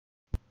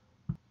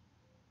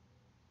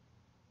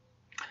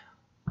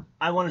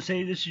I want to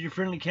say this is your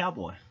friendly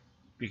cowboy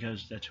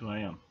because that's who I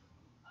am.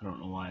 I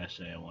don't know why I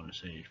say I want to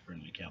say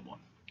friendly cowboy.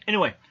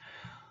 Anyway,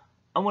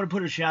 I want to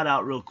put a shout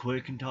out real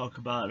quick and talk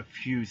about a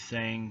few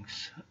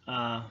things.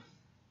 The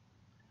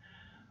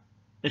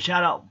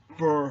shout out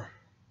for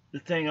the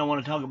thing I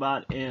want to talk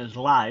about is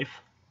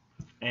life,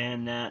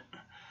 and that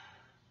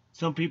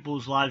some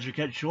people's lives are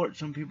cut short,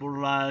 some people's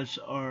lives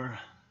are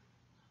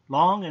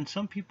long, and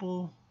some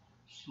people's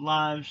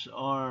lives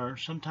are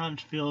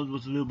sometimes filled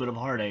with a little bit of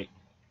heartache.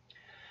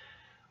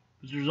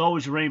 But there's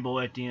always a rainbow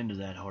at the end of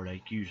that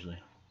heartache, usually.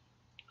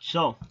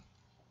 So,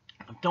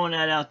 I'm throwing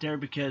that out there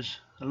because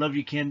I love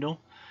you, Kendall.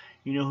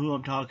 You know who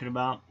I'm talking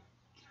about.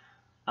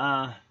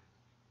 I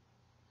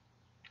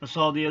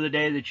saw the other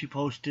day that you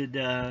posted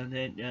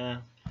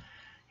that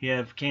you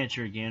have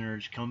cancer again, or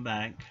it's come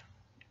back.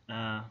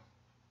 I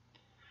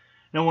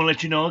want to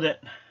let you know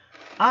that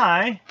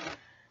I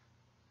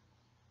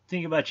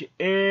think about you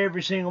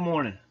every single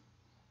morning.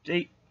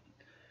 See,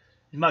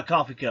 it's my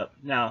coffee cup.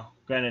 Now,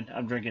 granted,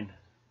 I'm drinking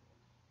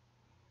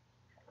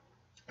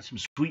some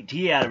sweet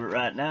tea out of it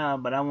right now,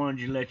 but I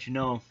wanted to let you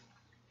know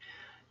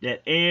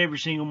that every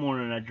single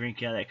morning I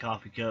drink out of that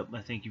coffee cup.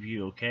 I think of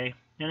you, okay?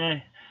 And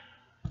I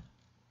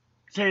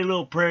say a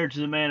little prayer to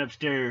the man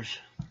upstairs,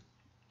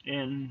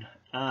 and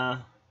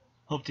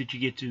hope that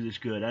you get through this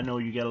good. I know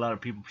you got a lot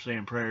of people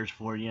saying prayers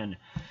for you, and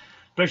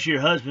especially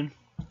your husband,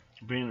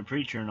 being a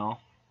preacher and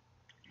all.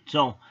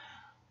 So,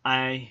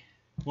 I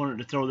wanted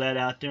to throw that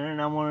out there,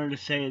 and I wanted to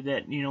say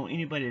that, you know,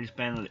 anybody that's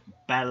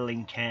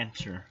battling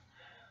cancer,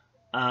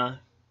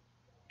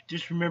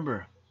 just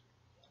remember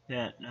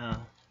that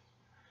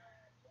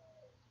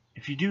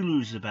if you do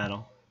lose the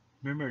battle,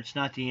 remember it's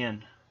not the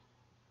end.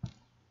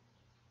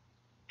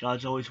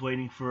 God's always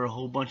waiting for a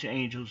whole bunch of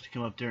angels to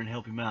come up there and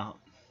help him out.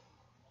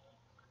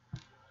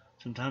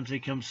 Sometimes they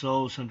come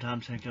slow,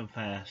 sometimes they come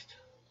fast.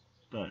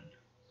 But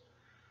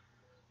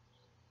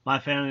my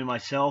family and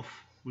myself,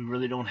 we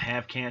really don't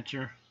have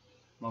cancer.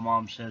 My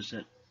mom says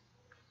that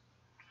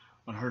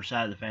on her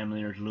side of the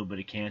family there's a little bit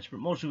of cancer, but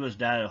most of us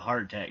die of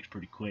heart attacks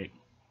pretty quick.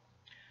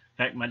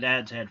 In fact, my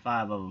dad's had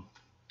 5 of them.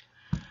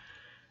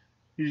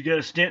 He's got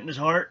a stent in his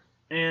heart,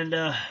 and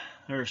or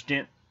a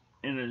stent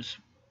in his.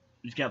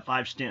 He's got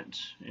 5 stents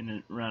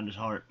around his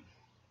heart,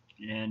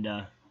 and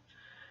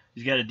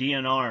he's got a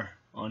DNR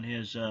on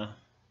his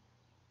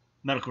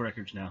medical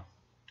records now.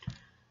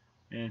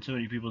 And so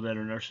many people that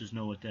are nurses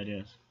know what that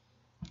is.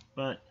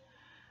 But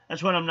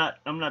that's what I'm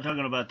not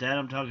talking about that.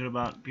 I'm talking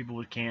about people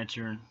with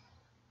cancer and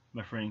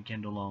my friend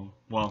Kendall Long.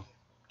 Well,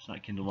 it's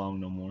not Kendall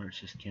Long no more. It's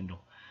just Kendall.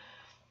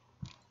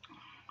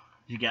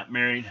 She got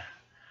married.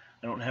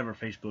 I don't have her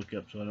Facebook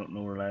up, so I don't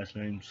know her last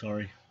name.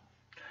 Sorry.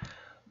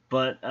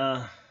 But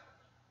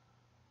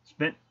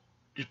spent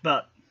just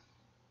about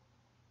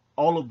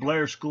all of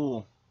Blair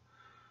school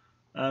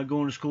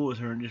going to school with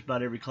her in just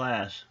about every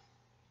class.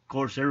 Of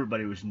course,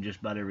 everybody was in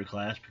just about every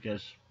class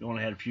because we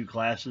only had a few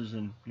classes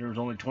and there was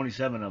only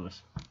 27 of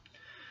us.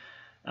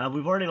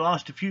 We've already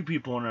lost a few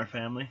people in our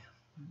family.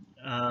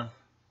 I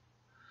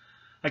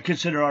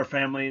consider our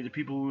family the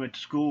people we went to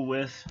school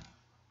with,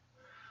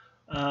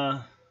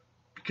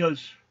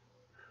 because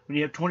when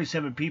you have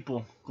 27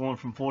 people going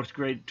from 4th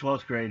grade to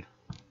 12th grade,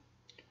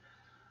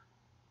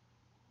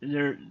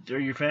 they're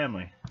your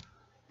family.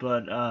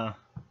 But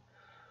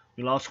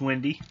we lost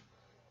Wendy,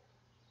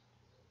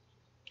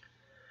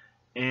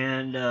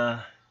 and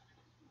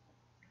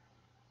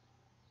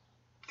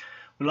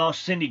we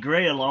lost Cindy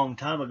Gray a long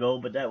time ago,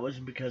 but that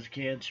wasn't because of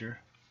cancer.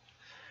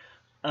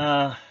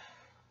 I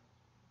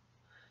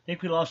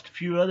think we lost a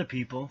few other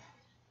people.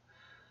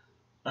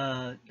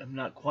 I'm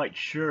not quite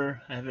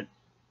sure. I haven't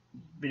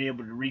been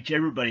able to reach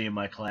everybody in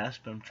my class,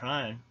 but I'm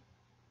trying.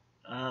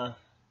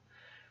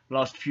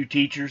 Lost a few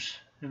teachers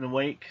in the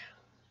wake.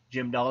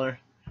 Jim Dollar.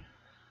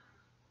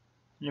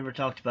 Never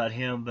talked about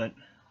him, but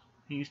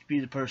he used to be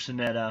the person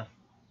that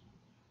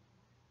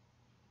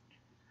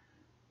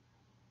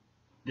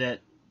he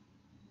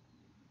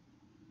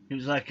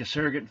was like a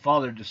surrogate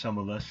father to some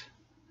of us,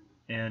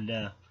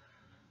 and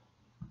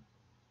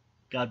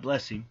God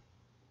bless him.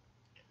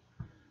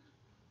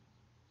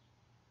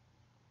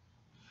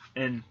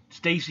 And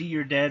Stacy,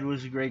 your dad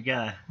was a great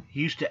guy.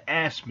 He used to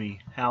ask me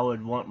how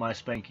I'd want my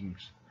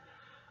spankings.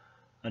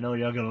 I know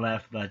y'all gonna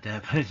laugh about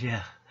that, but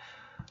yeah,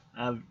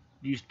 I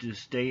used to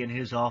stay in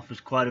his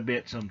office quite a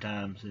bit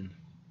sometimes, and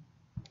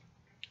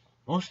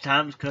most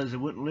times because I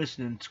wouldn't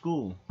listen in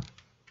school.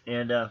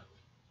 And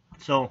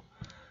so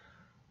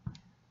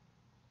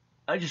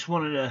I just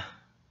wanted to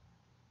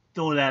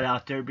throw that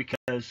out there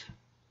because,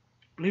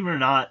 believe it or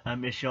not, I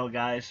miss y'all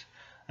guys.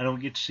 I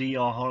don't get to see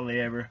y'all hardly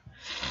ever.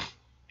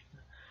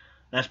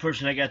 Last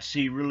person I got to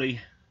see really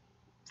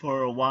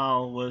for a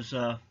while was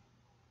got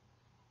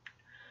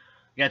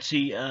to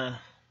see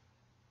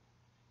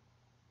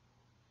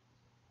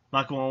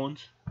Michael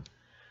Owens.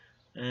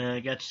 I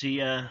got to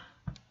see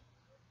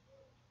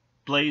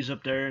Blaze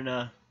up there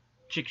in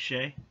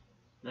Chickasha.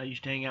 I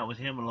used to hang out with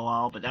him in a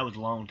while, but that was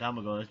a long time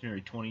ago. That's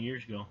nearly 20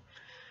 years ago.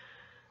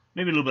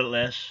 Maybe a little bit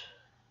less.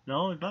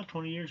 No, about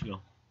 20 years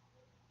ago.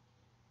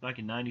 back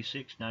in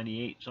 96,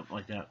 98, something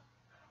like that.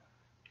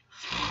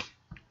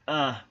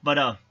 But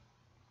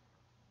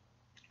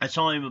I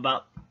saw him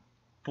about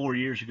 4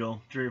 years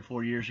ago, 3 or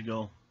 4 years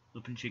ago,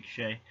 up in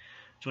Chickasha.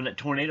 So when that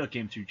tornado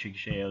came through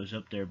Chickasha, I was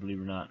up there, believe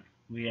it or not.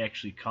 We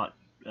actually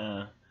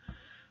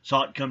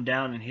saw it come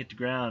down and hit the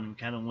ground. We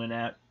kind of went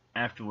out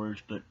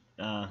afterwards, but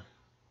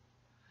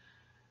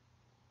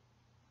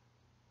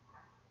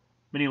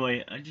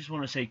anyway, I just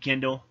want to say,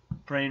 Kendall,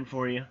 praying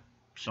for you.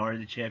 Sorry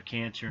that you have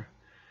cancer.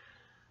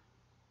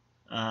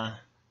 I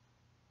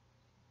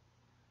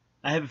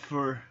have it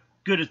for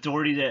good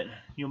authority that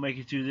you'll make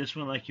it through this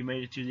one like you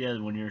made it through the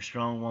other one. You're a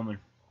strong woman.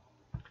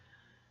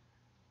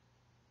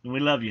 And we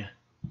love you.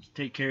 Just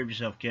take care of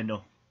yourself,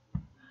 Kendall.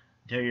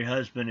 Tell your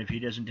husband if he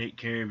doesn't take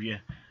care of you,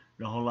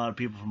 a whole lot of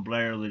people from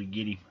Blair will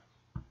get him.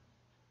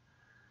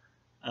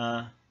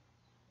 And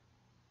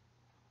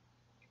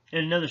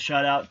another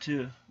shout out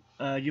to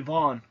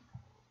Yvonne.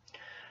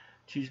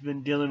 She's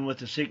been dealing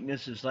with a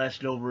sickness that's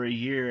lasted over a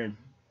year, and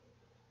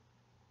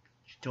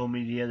she told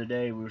me the other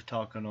day, we were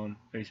talking on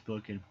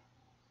Facebook, and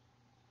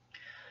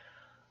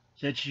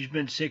said she's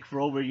been sick for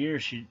over a year.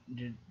 She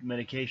did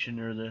medication,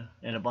 or the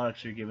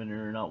antibiotics they're giving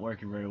her are not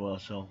working very well,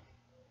 so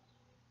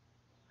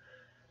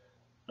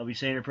I'll be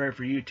saying a prayer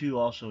for you too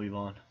also,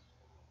 Yvonne.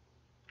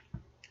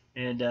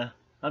 And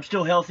I'm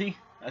still healthy.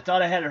 I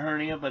thought I had a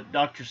hernia, but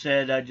doctor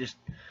said I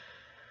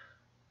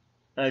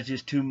was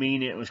just too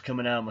mean. It was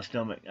coming out of my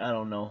stomach. I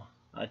don't know.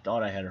 I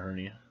thought I had a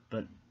hernia,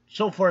 but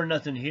so far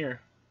nothing here.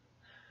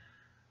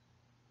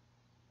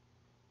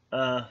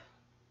 But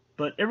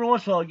every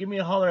once in a while, give me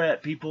a holler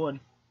at people and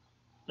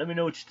let me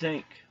know what you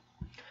think.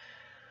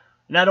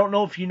 And I don't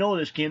know if you know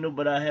this, Kendall,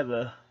 but I have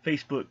a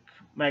Facebook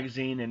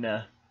magazine,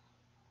 and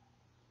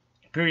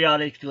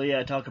periodically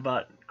I talk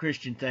about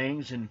Christian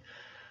things and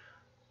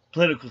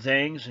political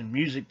things and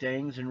music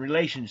things and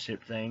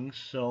relationship things.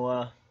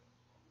 So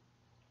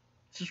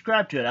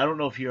subscribe to it. I don't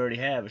know if you already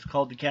have. It's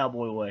called The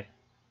Cowboy Way,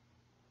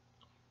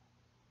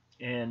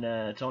 and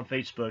it's on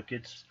Facebook.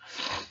 It's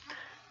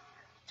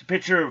a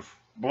picture of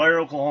Blair,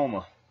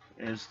 Oklahoma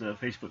is the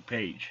Facebook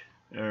page,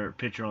 or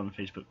picture on the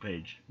Facebook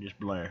page. Just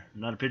Blair,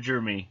 not a picture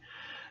of me.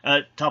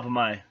 Top of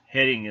my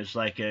heading is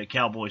like a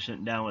cowboy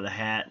sitting down with a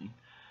hat,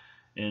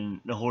 and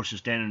the horse is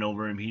standing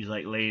over him. He's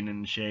like laying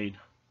in the shade.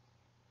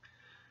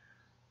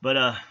 But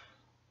I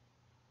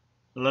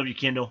love you,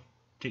 Kendall.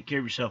 Take care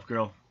of yourself,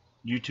 girl.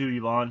 You too,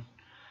 Yvonne.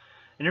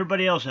 And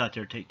everybody else out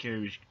there, take care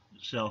of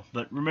yourself.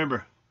 But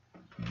remember,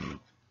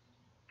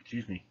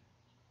 excuse me,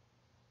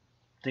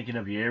 thinking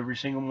of you every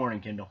single morning,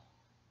 Kendall.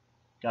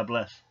 God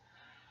bless.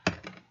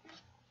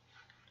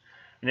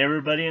 And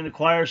everybody in the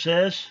choir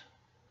says,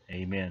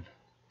 amen.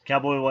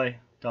 Cowboy Way.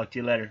 Talk to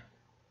you later.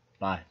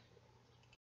 Bye.